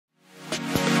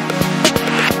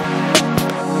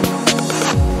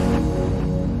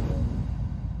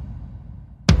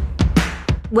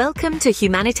Welcome to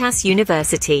Humanitas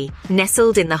University,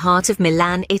 nestled in the heart of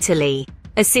Milan, Italy,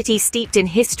 a city steeped in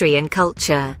history and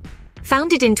culture.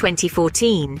 Founded in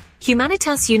 2014,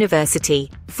 Humanitas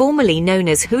University, formerly known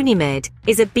as Hunimed,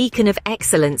 is a beacon of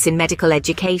excellence in medical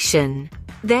education.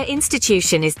 Their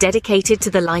institution is dedicated to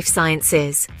the life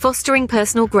sciences, fostering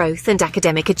personal growth and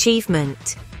academic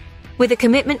achievement. With a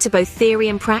commitment to both theory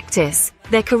and practice,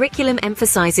 their curriculum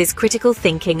emphasizes critical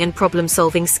thinking and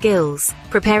problem-solving skills,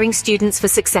 preparing students for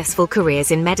successful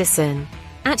careers in medicine.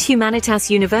 At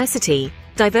Humanitas University,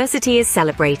 diversity is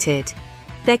celebrated.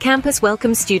 Their campus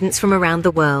welcomes students from around the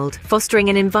world, fostering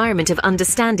an environment of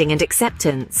understanding and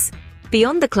acceptance.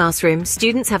 Beyond the classroom,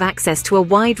 students have access to a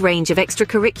wide range of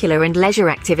extracurricular and leisure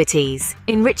activities,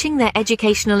 enriching their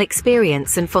educational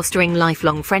experience and fostering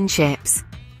lifelong friendships.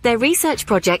 Their research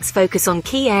projects focus on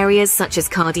key areas such as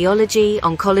cardiology,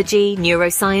 oncology,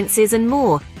 neurosciences, and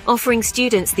more, offering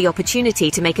students the opportunity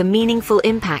to make a meaningful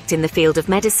impact in the field of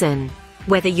medicine.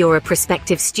 Whether you're a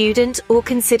prospective student or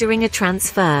considering a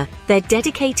transfer, their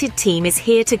dedicated team is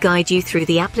here to guide you through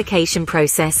the application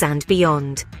process and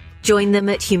beyond. Join them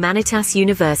at Humanitas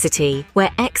University, where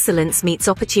excellence meets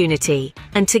opportunity,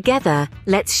 and together,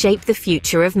 let's shape the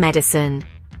future of medicine.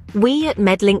 We at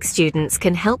Medlink students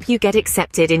can help you get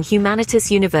accepted in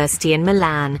Humanitas University in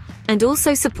Milan, and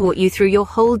also support you through your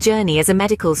whole journey as a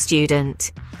medical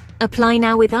student. Apply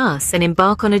now with us and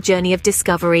embark on a journey of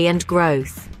discovery and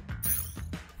growth.